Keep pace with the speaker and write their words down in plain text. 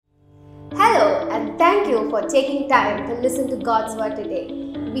and thank you for taking time to listen to God's Word today.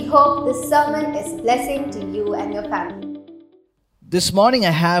 We hope this sermon is a blessing to you and your family. This morning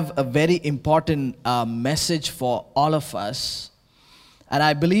I have a very important message for all of us, and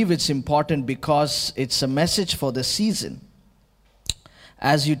I believe it's important because it's a message for the season.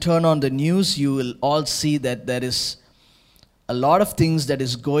 As you turn on the news, you will all see that there is a lot of things that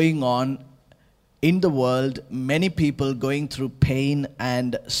is going on in the world, many people going through pain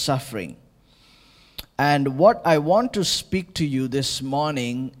and suffering. And what I want to speak to you this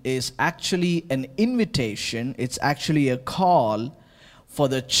morning is actually an invitation. It's actually a call for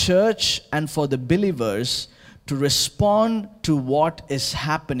the church and for the believers to respond to what is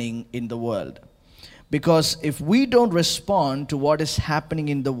happening in the world. Because if we don't respond to what is happening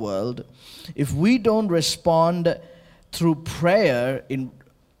in the world, if we don't respond through prayer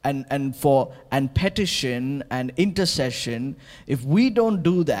and petition and intercession, if we don't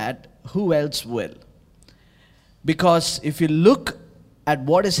do that, who else will? Because if you look at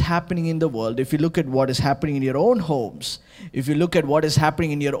what is happening in the world, if you look at what is happening in your own homes, if you look at what is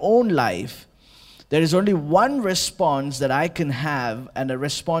happening in your own life, there is only one response that I can have, and a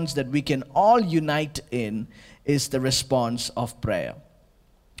response that we can all unite in is the response of prayer.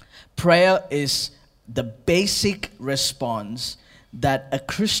 Prayer is the basic response that a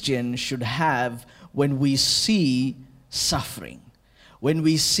Christian should have when we see suffering, when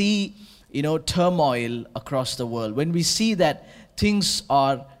we see, turmoil across the world, when we see that things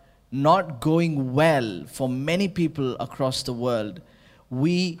are not going well for many people across the world,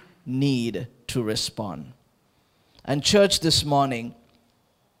 we need to respond. And church, this morning,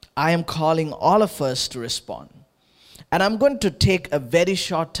 I am calling all of us to respond. And I'm going to take a very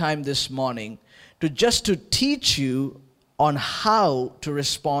short time this morning to teach you on how to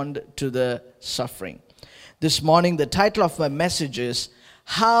respond to the suffering. This morning, the title of my message is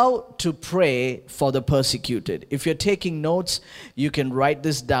How to Pray for the Persecuted. If you're taking notes, you can write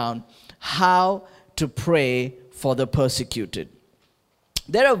this down. How to pray for the persecuted.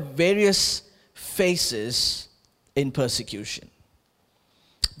 There are various phases in persecution.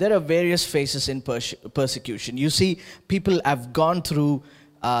 There are various phases in persecution. You see, people have gone through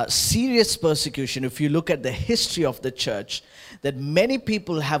serious persecution. If you look at the history of the church, that many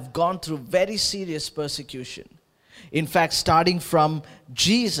people have gone through very serious persecution. In fact, starting from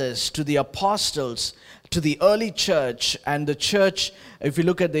Jesus to the apostles, to the early church, and the church, if you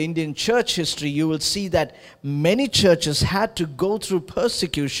look at the Indian church history, you will see that many churches had to go through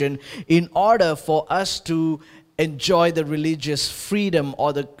persecution in order for us to enjoy the religious freedom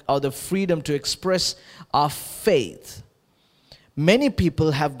or the freedom to express our faith. Many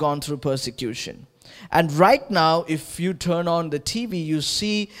people have gone through persecution. And right now, if you turn on the TV, you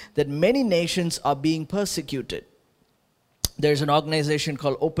see that many nations are being persecuted. There's an organization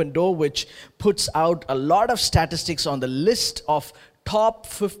called Open Door which puts out a lot of statistics on the list of top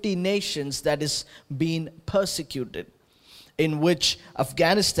 50 nations that is being persecuted, in which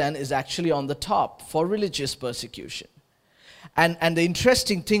Afghanistan is actually on the top for religious persecution. And the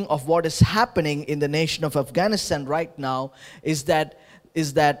interesting thing of what is happening in the nation of Afghanistan right now is that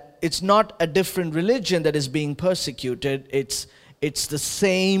it's not a different religion that is being persecuted. It's the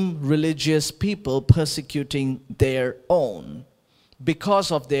same religious people persecuting their own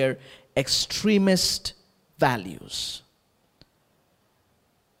because of their extremist values.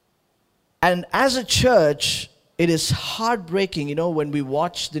 And as a church, it is heartbreaking, when we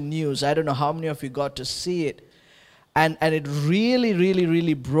watch the news. I don't know how many of you got to see it. And it really, really,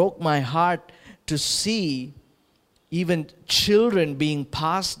 really broke my heart to see even children being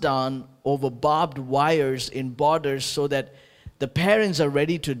passed on over barbed wires in borders so that the parents are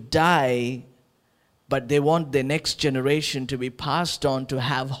ready to die, but they want their next generation to be passed on to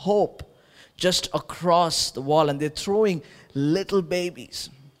have hope just across the wall. And they're throwing little babies.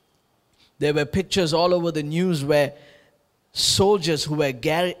 There were pictures all over the news where soldiers who were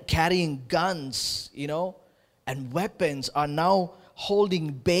carrying guns, and weapons are now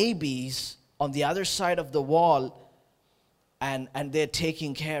holding babies on the other side of the wall, and they're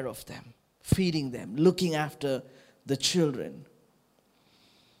taking care of them, feeding them, looking after the children.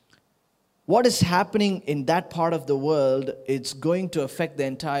 What is happening in that part of the world, it's going to affect the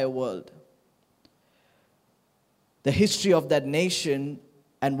entire world. The history of that nation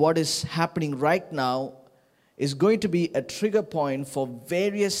and what is happening right now is going to be a trigger point for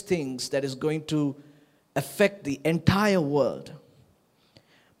various things that is going to affect the entire world.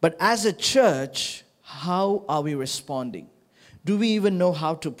 But as a church, how are we responding? Do we even know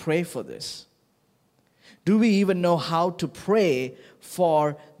how to pray for this? Do we even know how to pray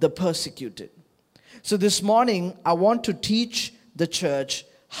for the persecuted? So this morning, I want to teach the church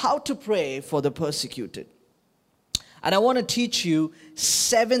how to pray for the persecuted. And I want to teach you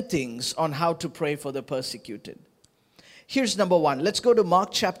 7 things on how to pray for the persecuted. Here's number 1. Let's go to Mark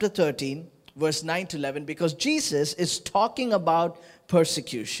chapter 13, verse 9 to 11, because Jesus is talking about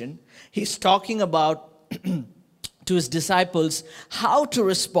persecution. He's talking about to his disciples how to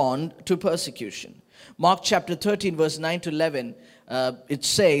respond to persecution. Mark chapter 13, verse 9 to 11, it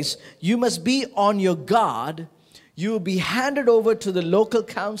says, "You must be on your guard. You will be handed over to the local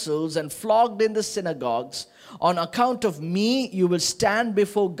councils and flogged in the synagogues. On account of me, you will stand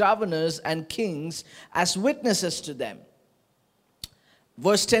before governors and kings as witnesses to them."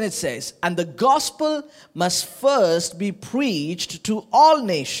 Verse 10 it says, "And the gospel must first be preached to all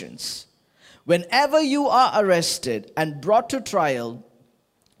nations. Whenever you are arrested and brought to trial,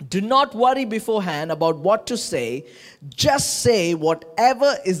 do not worry beforehand about what to say. Just say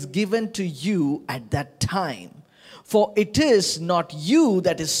whatever is given to you at that time. For it is not you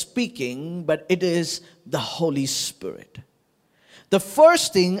that is speaking, but it is the Holy Spirit." The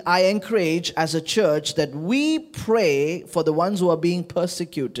first thing I encourage as a church, that we pray for the ones who are being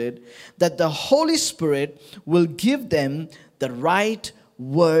persecuted, that the Holy Spirit will give them the right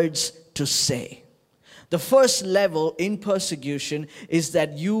words to say. The first level in persecution is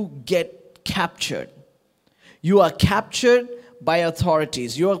that you get captured. You are captured by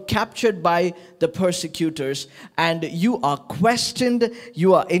authorities. You are captured by the persecutors, and you are questioned,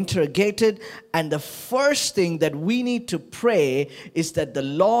 you are interrogated, and the first thing that we need to pray is that the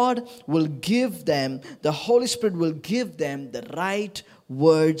Lord will give them, the Holy Spirit will give them the right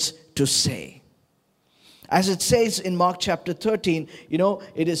words to say. As it says in Mark chapter 13,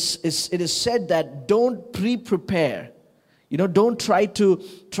 it is said that don't pre-prepare. Don't try to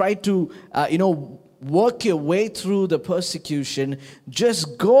work your way through the persecution.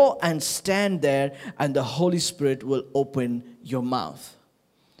 Just go and stand there, and the Holy Spirit will open your mouth.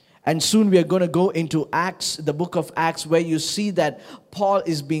 And soon we are going to go into Acts, the book of Acts, where you see that Paul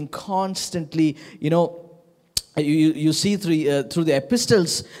is being constantly, you see through the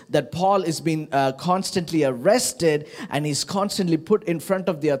epistles that Paul is being constantly arrested, and he's constantly put in front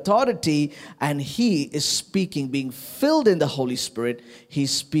of the authority, and he is speaking, being filled in the Holy Spirit. He's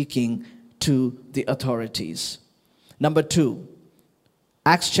speaking to the authorities. Number 2,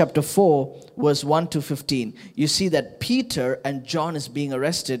 Acts chapter 4, verse 1 to 15. You see that Peter and John is being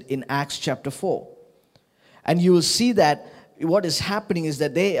arrested in Acts chapter 4. And you will see that what is happening is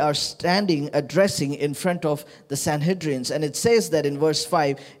that they are addressing in front of the Sanhedrins. And it says that in verse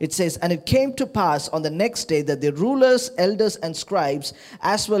 5, it says, "And it came to pass on the next day that the rulers, elders, and scribes,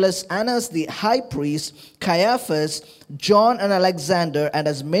 as well as Annas the high priest, Caiaphas, John and Alexander, and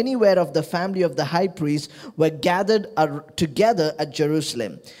as many were of the family of the high priest, were gathered together at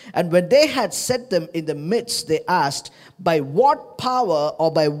Jerusalem. And when they had set them in the midst, they asked, 'By what power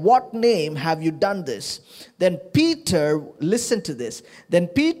or by what name have you done this?' Then Peter," listen to this, "then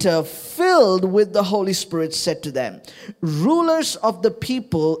Peter, filled with the Holy Spirit, said to them, 'Rulers of the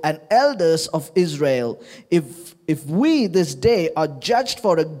people and elders of Israel, if we this day are judged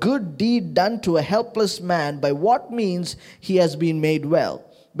for a good deed done to a helpless man, by what means he has been made well?'"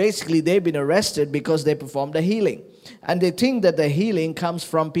 Basically, they've been arrested because they performed a healing. And they think that the healing comes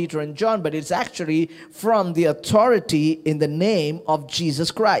from Peter and John, but it's actually from the authority in the name of Jesus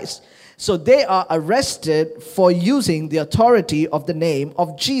Christ. So they are arrested for using the authority of the name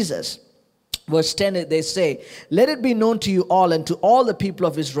of Jesus. Verse 10, they say, "Let it be known to you all and to all the people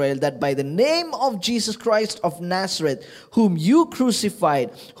of Israel that by the name of Jesus Christ of Nazareth, whom you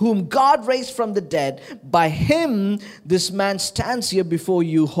crucified, whom God raised from the dead, by him this man stands here before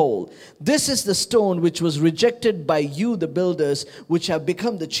you whole. This is the stone which was rejected by you, the builders, which have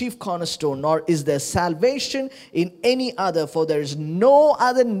become the chief cornerstone. Nor is there salvation in any other, for there is no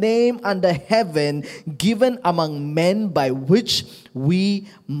other name under heaven given among men by which we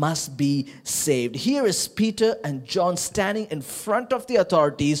must be saved." Here is Peter and John standing in front of the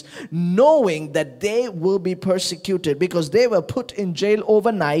authorities, knowing that they will be persecuted because they were put in jail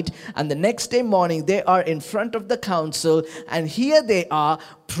overnight, and the next day morning they are in front of the council, and here they are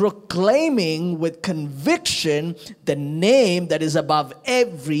proclaiming with conviction the name that is above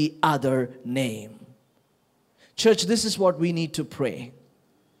every other name. Church, this is what we need to pray.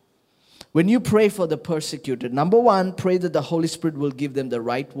 When you pray for the persecuted, number 1, pray that the Holy Spirit will give them the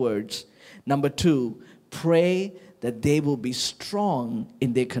right words. Number 2, pray that they will be strong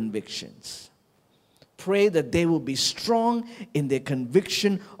in their convictions. Pray that they will be strong in their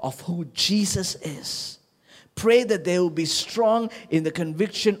conviction of who Jesus is. Pray that they will be strong in the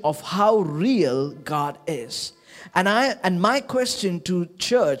conviction of how real God is. And my question to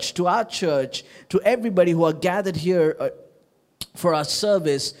church, to our church, to everybody who are gathered here for our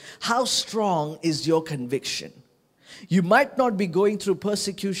service, how strong is your conviction? You might not be going through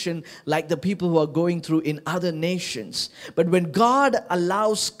persecution like the people who are going through in other nations. But when God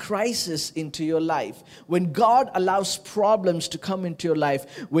allows crisis into your life, when God allows problems to come into your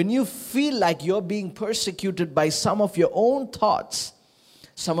life, when you feel like you're being persecuted by some of your own thoughts,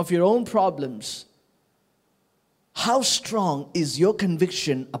 some of your own problems, how strong is your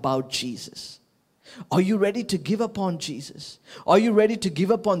conviction about Jesus? Are you ready to give up on Jesus? Are you ready to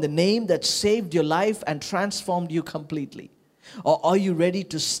give up on the name that saved your life and transformed you completely? Or are you ready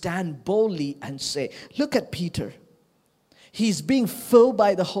to stand boldly and say, look at Peter. He's being filled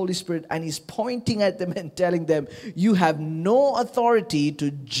by the Holy Spirit and he's pointing at them and telling them, you have no authority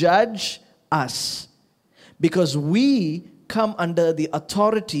to judge us because we come under the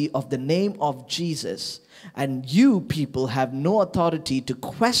authority of the name of Jesus. And you people have no authority to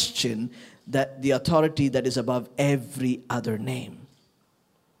question that the authority that is above every other name.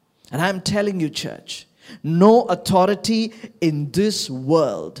 And I'm telling you, church, no authority in this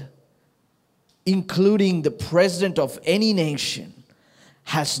world, including the president of any nation,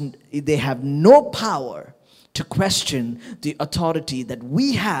 they have no power to question the authority that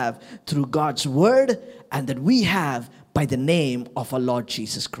we have through God's word and that we have by the name of our Lord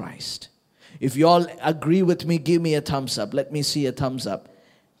Jesus Christ. If you all agree with me, give me a thumbs up. Let me see a thumbs up.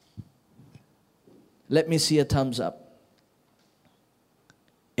 Let me see a thumbs up.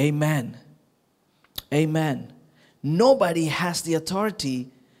 Amen. Amen. Nobody has the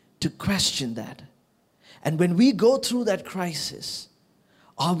authority to question that. And when we go through that crisis,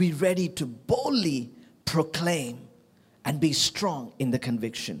 are we ready to boldly proclaim and be strong in the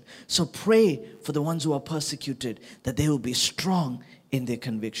conviction? So pray for the ones who are persecuted, that they will be strong in their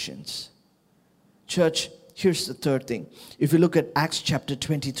convictions. Church, here's the third thing. If you look at Acts chapter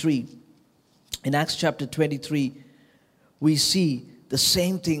 23, in Acts chapter 23, we see the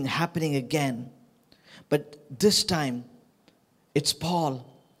same thing happening again. But this time, it's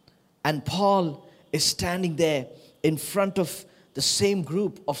Paul. And Paul is standing there in front of the same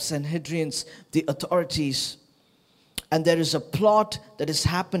group of Sanhedrians, the authorities. And there is a plot that is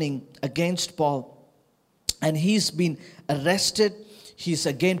happening against Paul. And he's been arrested. He's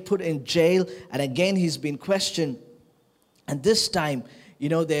again put in jail. And again, he's been questioned. And this time,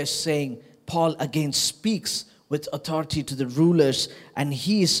 they're saying, Paul again speaks with authority to the rulers, and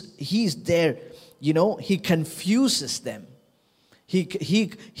he's there, he confuses them.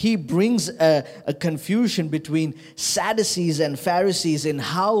 He brings a confusion between Sadducees and Pharisees in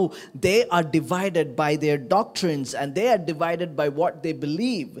how they are divided by their doctrines and they are divided by what they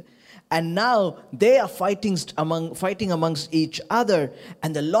believe. And now they are fighting amongst each other.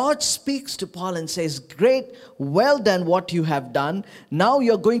 And the Lord speaks to Paul and says, great, well done what you have done. Now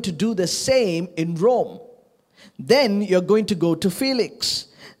you're going to do the same in Rome. Then you're going to go to Felix.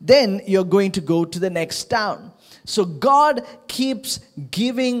 Then you're going to go to the next town. So God keeps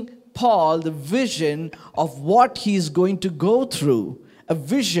giving Paul the vision of what he's going to go through. A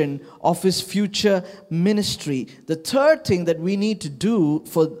vision of his future ministry. The third thing that we need to do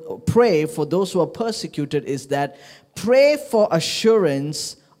pray for those who are persecuted is that pray for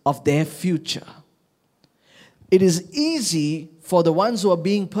assurance of their future. It is easy for the ones who are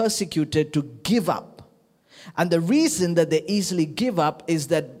being persecuted to give up. And the reason that they easily give up is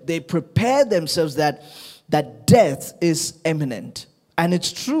that they prepare themselves that death is imminent. And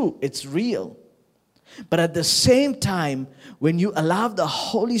it's true, it's real. But at the same time, when you allow the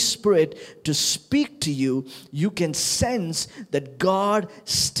Holy Spirit to speak to you, you can sense that God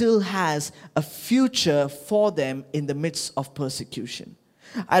still has a future for them in the midst of persecution.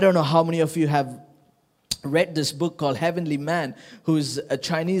 I don't know how many of you have read this book called Heavenly Man, who is a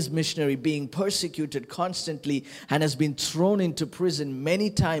Chinese missionary being persecuted constantly and has been thrown into prison many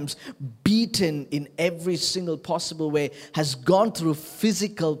times, beaten in every single possible way, has gone through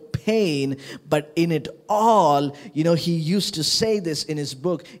physical pain, but in it all, he used to say this in his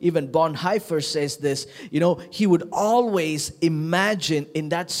book. Even Bonhoeffer says this, he would always imagine in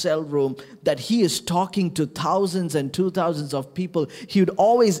that cell room that he is talking to thousands and 2,000s of people. He would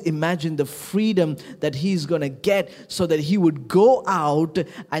always imagine the freedom that he's going to get so that he would go out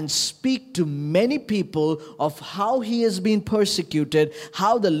and speak to many people of how he has been persecuted,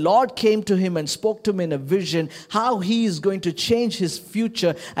 how the Lord came to him and spoke to him in a vision, how he is going to change his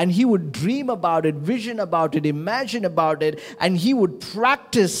future, and he would dream about it, vision about it, imagine about it, and he would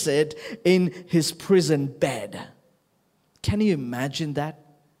practice it in his prison bed. Can you imagine that?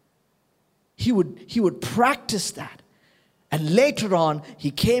 He would practice that. And later on,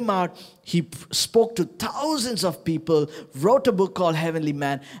 he came out, he spoke to thousands of people, wrote a book called Heavenly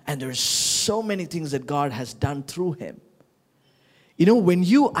Man, and there's so many things that God has done through him. You know, when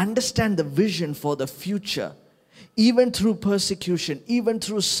you understand the vision for the future, even through persecution, even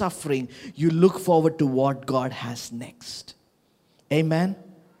through suffering, you look forward to what God has next. Amen?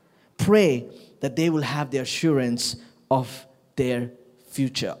 Pray that they will have the assurance of their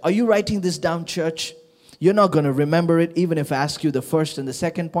future. Are you writing this down, church? You're not going to remember it. Even if I ask you the first and the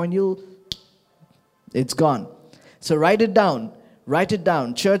second point, it's gone. So write it down. Write it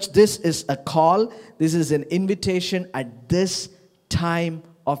down. Church, this is a call. This is an invitation at this time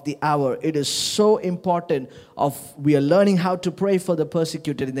of the hour. It is so important. We are learning how to pray for the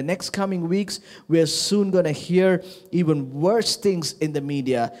persecuted. In the next coming weeks, we are soon going to hear even worse things in the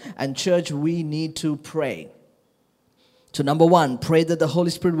media. And church, we need to pray. So number one, pray that the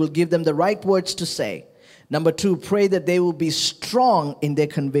Holy Spirit will give them the right words to say. Number two, pray that they will be strong in their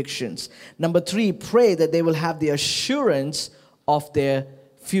convictions. Number three, pray that they will have the assurance of their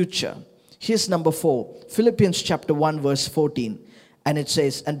future. Here's number four, Philippians chapter 1 verse 14. And it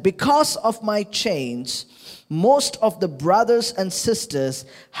says, and because of my chains, most of the brothers and sisters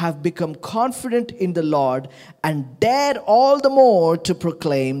have become confident in the Lord and dared all the more to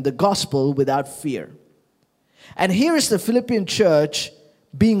proclaim the gospel without fear. And here is the Philippian church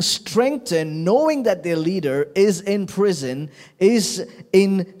being strengthened, knowing that their leader is in prison, is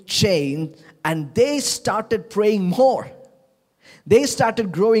in chain, and they started praying more. They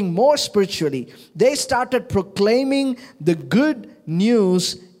started growing more spiritually. They started proclaiming the good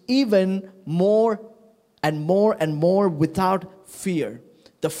news even more and more and more without fear.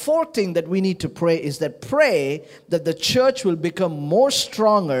 The fourth thing that we need to pray is that pray that the church will become more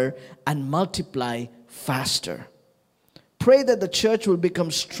stronger and multiply faster. Pray that the church will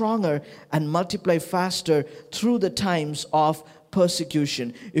become stronger and multiply faster through the times of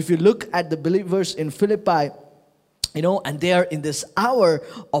persecution. If you look at the believers in Philippi, and they are in this hour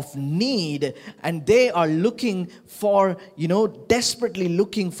of need, and they are looking for, desperately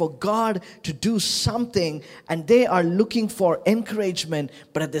looking for God to do something, and they are looking for encouragement,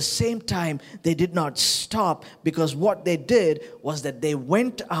 but at the same time, they did not stop, because what they did was that they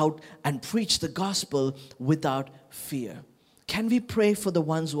went out and preached the gospel without fear. Can we pray for the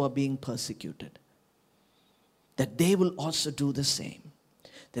ones who are being persecuted? That they will also do the same.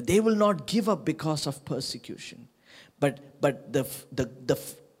 That they will not give up because of persecution. But the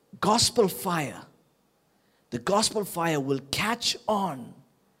gospel fire will catch on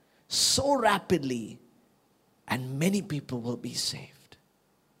so rapidly, and many people will be saved.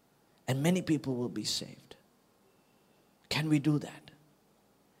 And many people will be saved. Can we do that?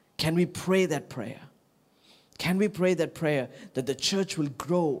 Can we pray that prayer? Can we pray that prayer that the church will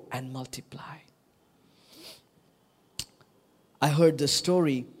grow and multiply? I heard the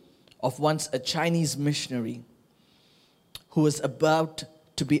story of once a Chinese missionary who was about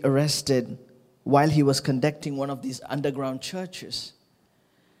to be arrested while he was conducting one of these underground churches.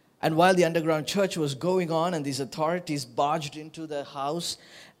 And while the underground church was going on, and these authorities barged into the house,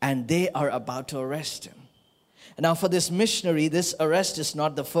 and they are about to arrest him. And now for this missionary, this arrest is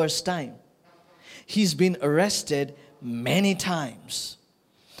not the first time. He's been arrested many times.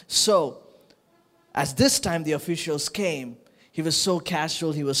 So, as this time the officials came, he was so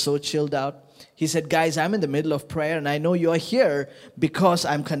casual, he was so chilled out. He said, guys, I'm in the middle of prayer, and I know you're here because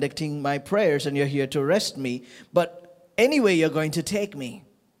I'm conducting my prayers and you're here to arrest me. But anyway, you're going to take me.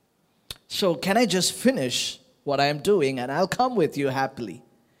 So can I just finish what I am doing and I'll come with you happily?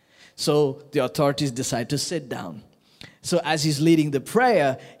 So the authorities decide to sit down. So as he's leading the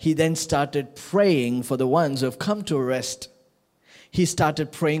prayer, he then started praying for the ones who have come to arrest. He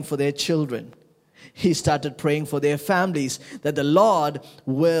started praying for their children. He started praying for their families, that the Lord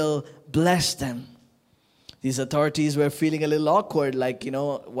will bless them. These authorities were feeling a little awkward, like,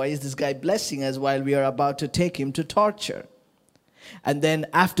 why is this guy blessing us while we are about to take him to torture? And then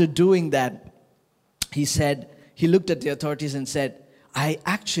after doing that, he looked at the authorities and said, I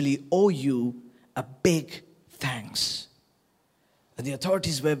actually owe you a big thanks. And the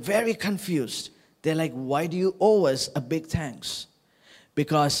authorities were very confused. They're like, why do you owe us a big thanks?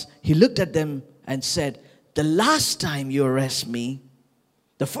 Because he looked at them and said, the last time you arrest me,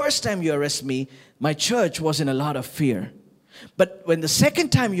 the first time you arrest me, my church was in a lot of fear. But when the second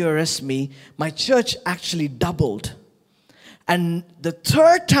time you arrest me, my church actually doubled. And the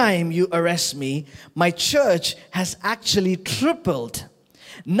third time you arrest me, my church has actually tripled.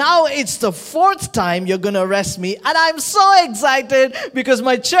 Now it's the fourth time you're going to arrest me, and I'm so excited because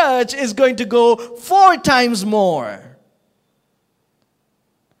my church is going to go 4 times more.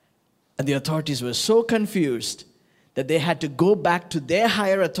 And the authorities were so confused that they had to go back to their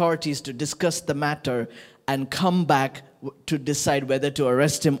higher authorities to discuss the matter and come back to decide whether to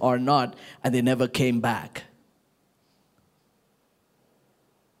arrest him or not, and they never came back.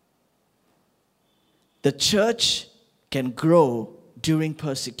 The church can grow during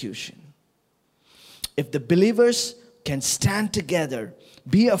persecution. If the believers can stand together,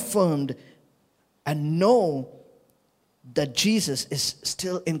 be affirmed, and know that Jesus is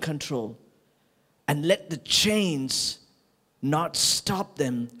still in control, and let the chains not stop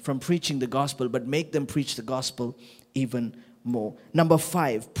them from preaching the gospel, but make them preach the gospel even more. Number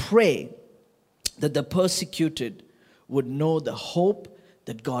 5, pray that the persecuted would know the hope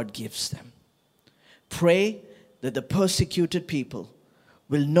that God gives them. Pray that the persecuted people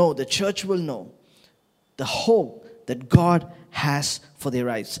will know, the church will know, the hope that God has for their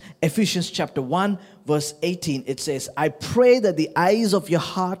lives. Ephesians chapter 1 verse 18, it says, I pray that the eyes of your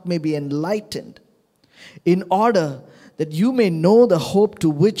heart may be enlightened, in order that you may know the hope to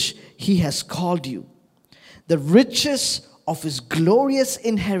which he has called you, the riches of his glorious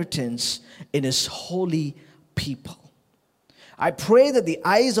inheritance in his holy people. I pray that the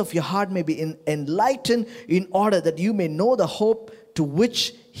eyes of your heart may be enlightened, in order that you may know the hope to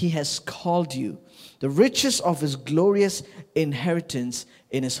which he has called you, the riches of his glorious inheritance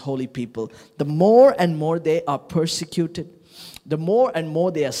in his holy people. The more and more they are persecuted, the more and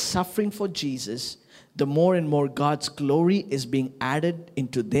more they are suffering for Jesus, the more and more God's glory is being added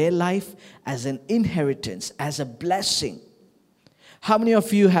into their life as an inheritance, as a blessing. How many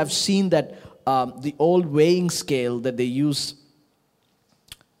of you have seen that the old weighing scale that they use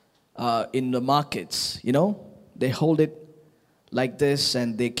in the markets? You know, they hold it like this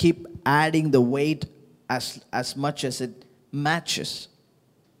and they keep adding the weight as much as it matches.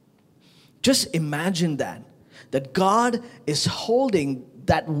 Just imagine that God is holding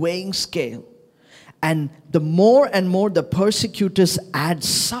that weighing scale. And the more and more the persecutors add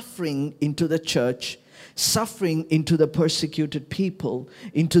suffering into the church, suffering into the persecuted people,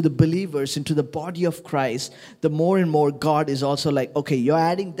 into the believers, into the body of Christ, the more and more God is also like, okay, you're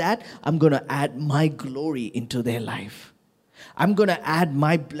adding that, I'm going to add my glory into their life. I'm going to add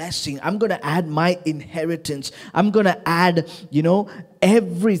my blessing. I'm going to add my inheritance. I'm going to add,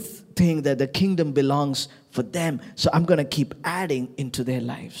 everything that the kingdom belongs for them. So I'm going to keep adding into their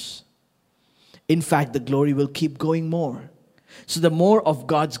lives. In fact, the glory will keep going more. So the more of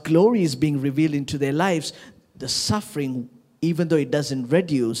God's glory is being revealed into their lives, the suffering, even though it doesn't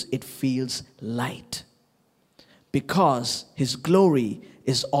reduce, it feels light. Because his glory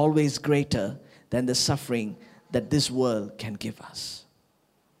is always greater than the suffering that this world can give us.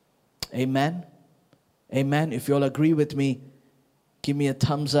 Amen? Amen. If you all agree with me, give me a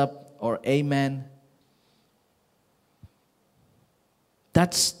thumbs up or amen.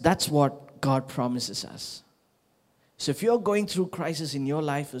 That's what God promises us. So if you're going through crisis in your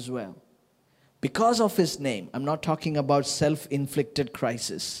life as well, because of his name, I'm not talking about self-inflicted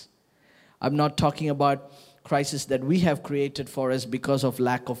crisis. I'm not talking about crisis that we have created for us because of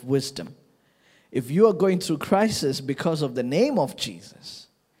lack of wisdom. If you are going through crisis because of the name of Jesus,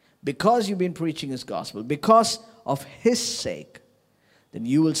 because you've been preaching his gospel, because of his sake, then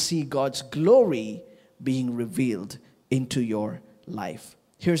you will see God's glory being revealed into your life.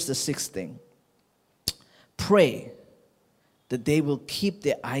 Here's the 6th thing. Pray that they will keep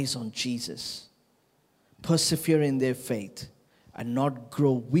their eyes on Jesus, persevere in their faith, and not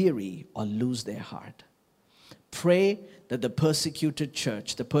grow weary or lose their heart. Pray that the persecuted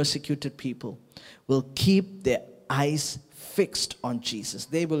church, the persecuted people, will keep their eyes fixed on Jesus.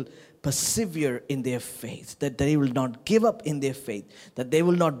 They will persevere in their faith, that they will not give up in their faith, that they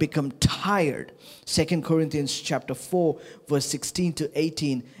will not become tired. 2 Corinthians chapter 4, verse 16 to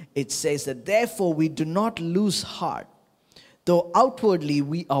 18, it says that therefore we do not lose heart. Though outwardly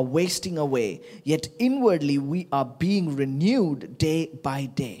we are wasting away, yet inwardly we are being renewed day by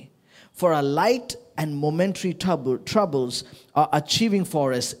day. For our light and momentary troubles are achieving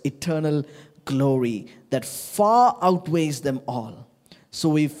for us eternal glory that far outweighs them all. So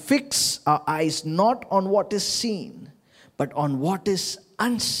we fix our eyes not on what is seen, but on what is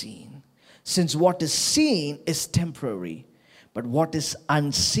unseen. Since what is seen is temporary, but what is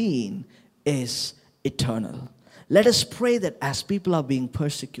unseen is eternal. Let us pray that as people are being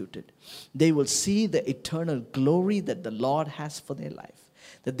persecuted, they will see the eternal glory that the Lord has for their life.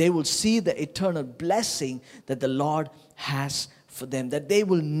 That they will see the eternal blessing that the Lord has for them. That they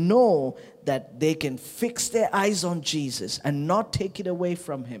will know that they can fix their eyes on Jesus and not take it away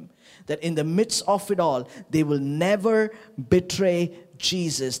from him. That in the midst of it all, they will never betray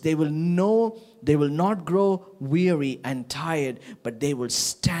Jesus. They will know, they will not grow weary and tired, but they will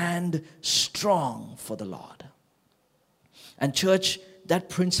stand strong for the Lord. And church, that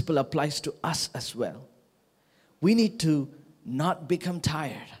principle applies to us as well. We need to not become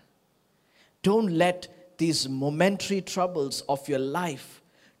tired. Don't let these momentary troubles of your life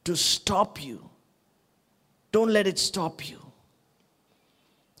to stop you Don't let it stop you.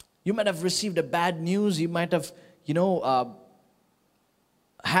 You might have received a bad news. You might have,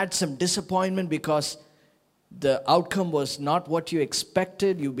 had some disappointment because the outcome was not what you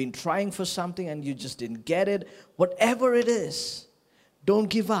expected. You've been trying for something and you just didn't get it. Whatever it is, don't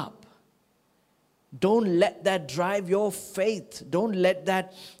give up. Don't let that drive your faith. Don't let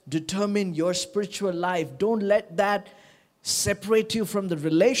that determine your spiritual life. Don't let that separate you from the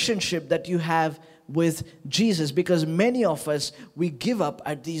relationship that you have with Jesus, because many of us, we give up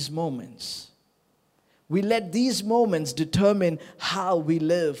at these moments. We let these moments determine how we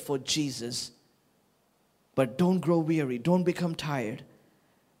live for Jesus. But don't grow weary, don't become tired,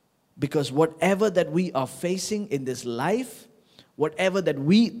 because whatever that we are facing in this life, whatever that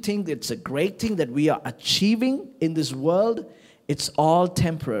we think it's a great thing that we are achieving in this world, it's all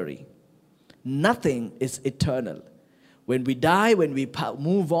temporary. Nothing is eternal. When we die, when we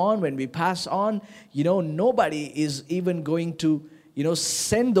move on, when we pass on, nobody is even going to,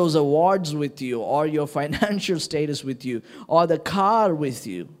 send those awards with you, or your financial status with you, or the car with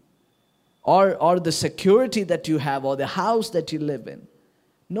you, or the security that you have, or the house that you live in.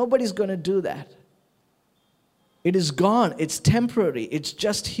 Nobody's going to do that. It is gone. It's temporary. It's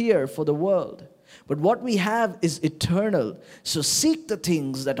just here for the world. But what we have is eternal. So seek the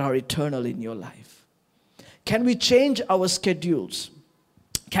things that are eternal in your life. Can we change our schedules?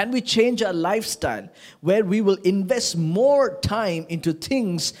 Can we change our lifestyle where we will invest more time into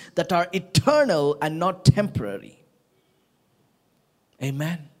things that are eternal and not temporary?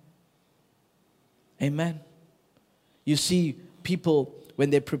 Amen. Amen. You see people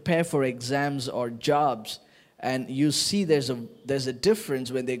when they prepare for exams or jobs, and you see there's a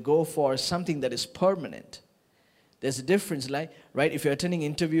difference when they go for something that is permanent. There's a difference, right? If you're attending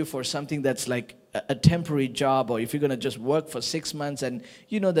an interview for something that's like a temporary job, or if you're going to just work for 6 months and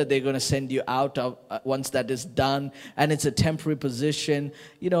you know that they're going to send you out once that is done, and it's a temporary position,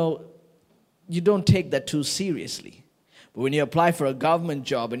 you don't take that too seriously. But when you apply for a government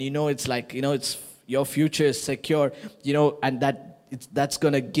job and it's like, it's your future is secure, and that's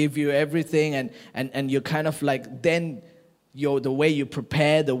going to give you everything, and you're kind of like, then the way you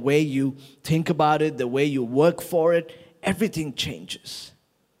prepare, the way you think about it, the way you work for it, everything changes.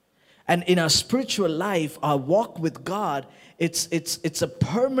 And in our spiritual life, our walk with God, it's a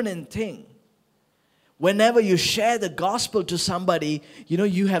permanent thing. Whenever you share the gospel to somebody,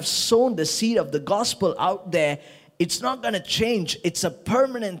 you have sown the seed of the gospel out there. It's not going to change. It's a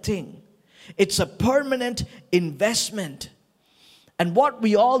permanent thing. It's a permanent investment. And what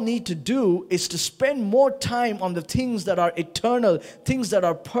we all need to do is to spend more time on the things that are eternal, things that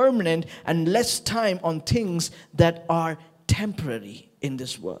are permanent, and less time on things that are temporary in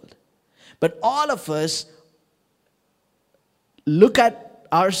this world. But all of us look at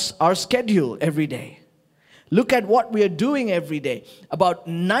our schedule every day. Look at what we are doing every day. About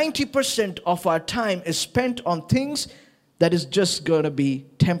 90% of our time is spent on things that is just going to be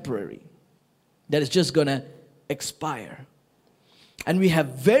temporary, that is just going to expire. And we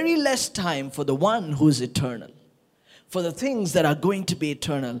have very less time for the one who is eternal, for the things that are going to be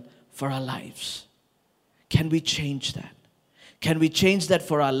eternal for our lives. Can we change that? Can we change that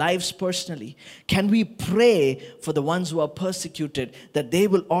for our lives personally? Can we pray for the ones who are persecuted, that they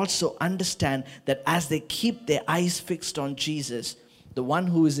will also understand that as they keep their eyes fixed on Jesus, the one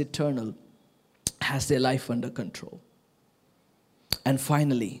who is eternal has their life under control? And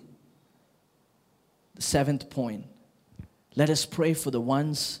finally, the seventh point, let us pray for the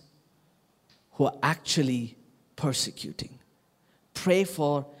ones who are actually persecuting. Pray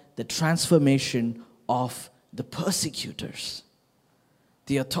for the transformation of the persecutors.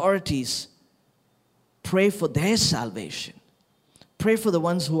 The authorities, pray for their salvation. Pray for the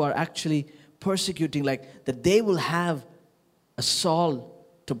ones who are actually persecuting, like that they will have a Saul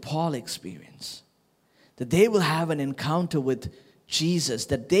to Paul experience. That they will have an encounter with Jesus.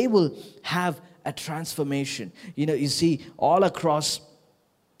 That they will have a transformation. You see all across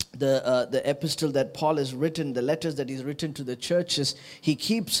the epistle that Paul has written, the letters that he's written to the churches, he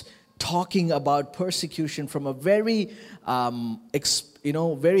keeps talking about persecution from a very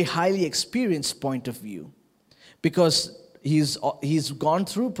very highly experienced point of view, because he's gone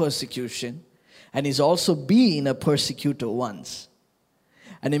through persecution, and he's also been a persecutor once.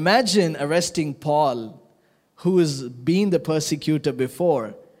 And imagine arresting Paul, who has been the persecutor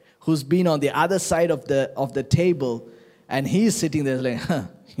before, who's been on the other side of the table, and he's sitting there like,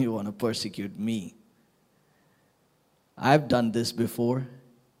 you want to persecute me? I've done this before.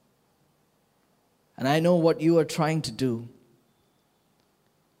 And I know what you are trying to do.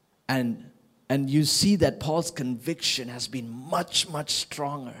 And you see that Paul's conviction has been much, much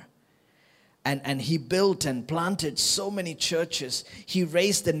stronger. And he built and planted so many churches. He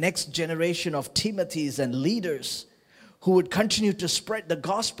raised the next generation of Timothys and leaders who would continue to spread the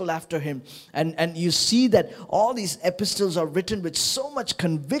gospel after him. And you see that all these epistles are written with so much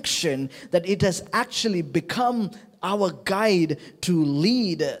conviction that it has actually become our guide to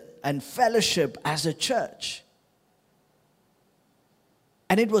lead and fellowship as a church.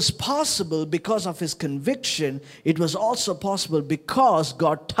 And it was possible because of his conviction. It was also possible because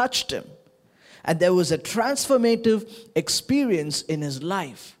God touched him. And there was a transformative experience in his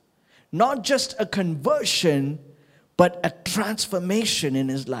life. Not just a conversion, but a transformation in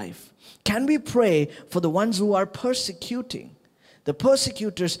his life. Can we pray for the ones who are persecuting, the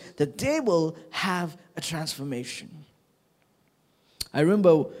persecutors, that they will have a transformation? I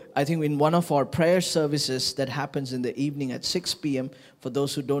remember, I think in one of our prayer services that happens in the evening at 6 p.m., for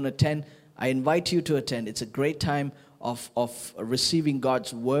those who don't attend, I invite you to attend. It's a great time of receiving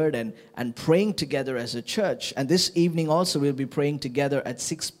God's word and praying together as a church. And this evening also we'll be praying together at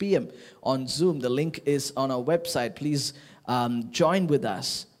 6 p.m. on Zoom. The link is on our website. Please join with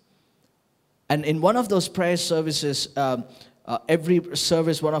us. And in one of those prayer services, every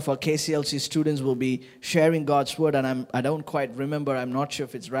service, one of our KCLC students will be sharing God's word, and I don't quite remember, I'm not sure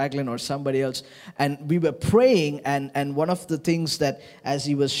if it's Raglan or somebody else, and we were praying, and one of the things that, as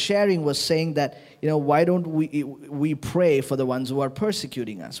he was sharing, was saying that, why don't we pray for the ones who are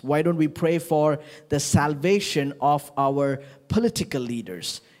persecuting us? Why don't we pray for the salvation of our political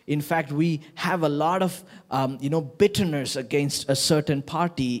leaders? In fact, we have a lot of, bitterness against a certain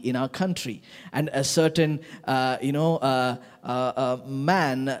party in our country, and a certain,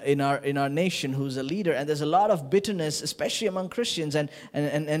 man in our nation who's a leader. And there's a lot of bitterness, especially among Christians. And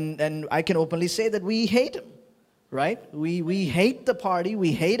I can openly say that we hate him, right? We hate the party.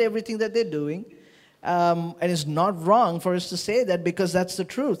 We hate everything that they're doing. And it's not wrong for us to say that, because that's the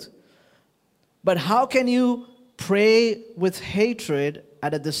truth. But how can you pray with hatred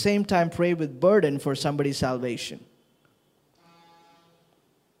and at the same time pray with burden for somebody's salvation?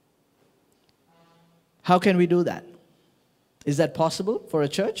 How can we do that? Is that possible for a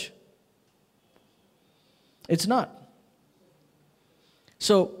church? It's not.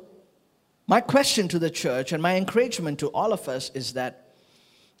 So, my question to the church and my encouragement to all of us is that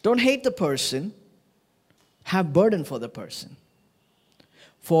don't hate the person, have burden for the person.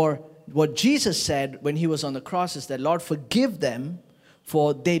 For what Jesus said when he was on the cross is that, Lord, forgive them,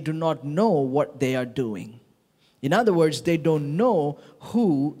 for they do not know what they are doing. In other words, they don't know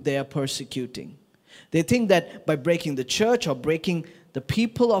who they are persecuting. They think that by breaking the church or breaking the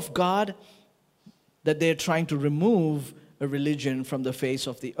people of God, that they're trying to remove a religion from the face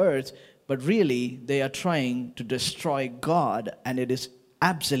of the earth, but really they are trying to destroy God, and it is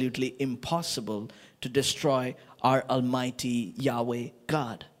absolutely impossible to destroy our Almighty Yahweh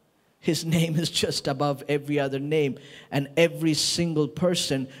God. His name is just above every other name, and every single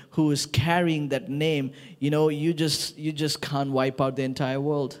person who is carrying that name, you just can't wipe out the entire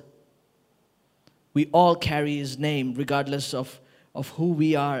world. We all carry his name regardless of who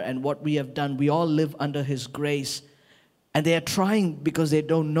we are and what we have done. We all live under his grace, and they are trying because they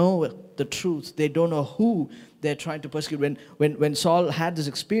don't know the truth. They don't know who they're trying to persecute. When Saul had this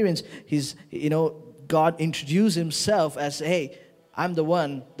experience, God introduced himself as, hey, I'm the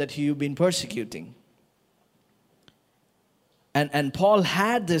one that you've been persecuting. And Paul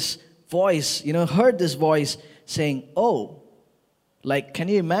had this voice, heard this voice saying, oh, can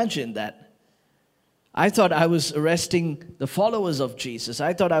you imagine that? I thought I was arresting the followers of Jesus.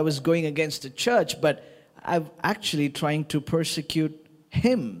 I thought I was going against the church, but I'm actually trying to persecute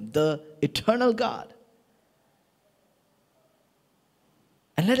him, the eternal God.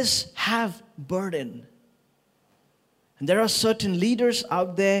 And let us have burden. And there are certain leaders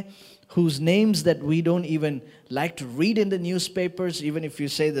out there whose names that we don't even like to read in the newspapers, even if you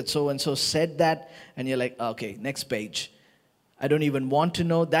say that so-and-so said that, and you're like, okay, next page. I don't even want to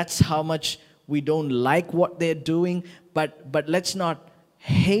know. That's how much we don't like what they're doing. But let's not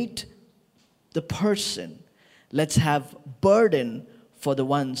hate the person. Let's have burden for the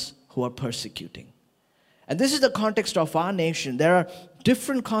ones who are persecuting. And this is the context of our nation. There are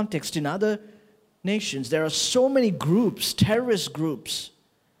different contexts in other nations. There are so many groups, terrorist groups,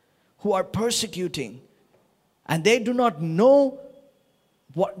 who are persecuting, and they do not know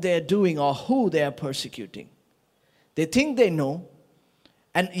what they're doing or who they are persecuting. They think they know,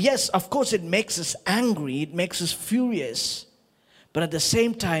 and yes, of course it makes us angry, it makes us furious, but at the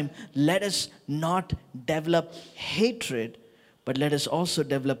same time, let us not develop hatred, but let us also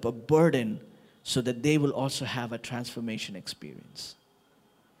develop a burden so that they will also have a transformation experience.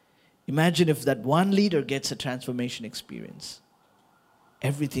 Imagine if that one leader gets a transformation experience.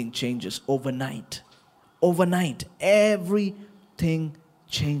 everything changes overnight. Overnight, everything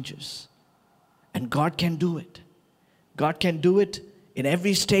changes. And God can do it. God can do it in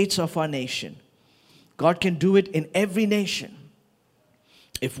every state of our nation. God can do it in every nation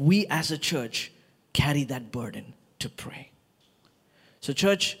if we as a church carry that burden to pray. So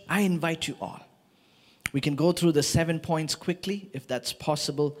church, I invite you all. We can go through the 7 points quickly if that's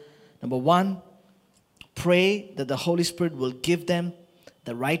possible. Number 1, pray that the Holy Spirit will give them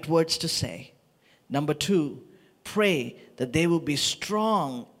the right words to say. Number 2, pray that they will be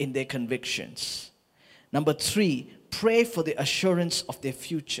strong in their convictions. Number 3, pray for the assurance of their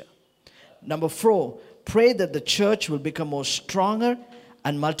future. Number 4, pray that the church will become more stronger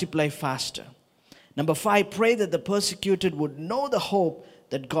and multiply faster. Number 5, pray that the persecuted would know the hope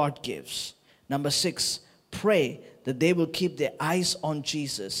that God gives. Number 6, pray that they will keep their eyes on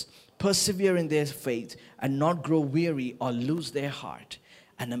Jesus, persevere in their faith, and not grow weary or lose their heart.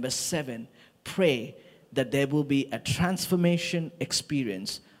 And number 7, pray that there will be a transformation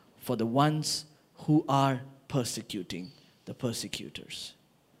experience for the ones who are persecuting the persecutors.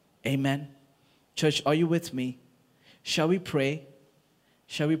 Amen. Church, are you with me? Shall we pray?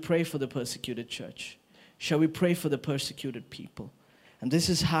 Shall we pray for the persecuted church? Shall we pray for the persecuted people? And this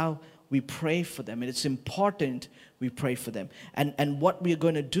is how we pray for them. And it's important we pray for them. And what we're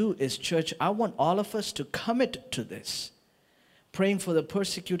going to do is, church, I want all of us to commit to this. Praying for the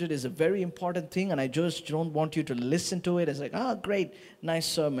persecuted is a very important thing, and I just don't want you to listen to it as like, oh, great, nice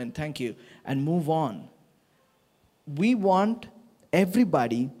sermon, thank you, and move on. We want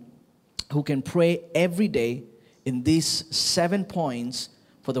everybody who can pray every day in these 7 points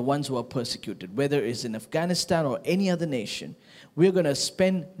for the ones who are persecuted, whether it's in Afghanistan or any other nation. We're going to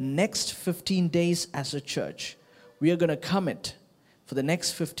spend next 15 days as a church. We are going to commit for the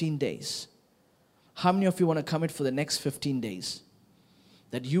next 15 days. How many of you want to commit for the next 15 days?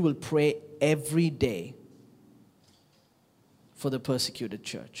 That you will pray every day for the persecuted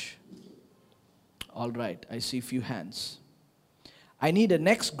church. All right, I see a few hands. I need a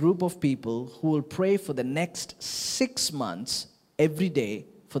next group of people who will pray for the next 6 months every day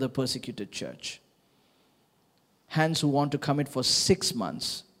for the persecuted church. Hands who want to commit for 6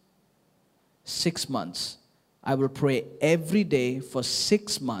 months. 6 months. I will pray every day for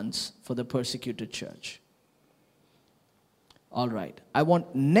 6 months for the persecuted church. All right. I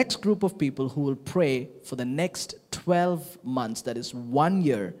want next group of people who will pray for the next 12 months, that is 1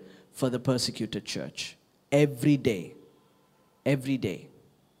 year, for the persecuted church. Every day. Every day.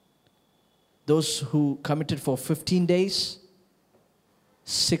 Those who committed for 15 days,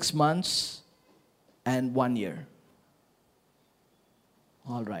 6 months, and 1 year.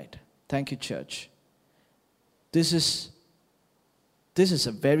 All right. Thank you, church. This is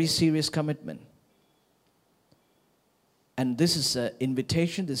a very serious commitment. And this is an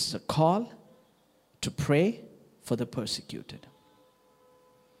invitation, this is a call to pray for the persecuted.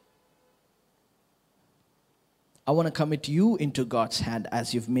 I want to commit you into God's hand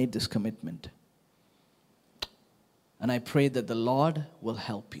as you've made this commitment. And I pray that the Lord will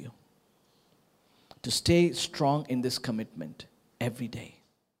help you to stay strong in this commitment every day.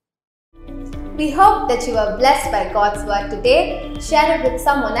 We hope that you are blessed by God's word today. Share it with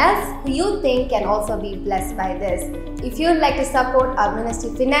someone else who you think can also be blessed by this. If you would like to support our ministry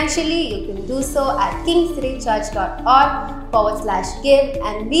financially, you can do so at kingsreachurch.org/give,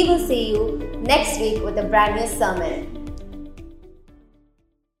 and we will see you next week with a brand new sermon.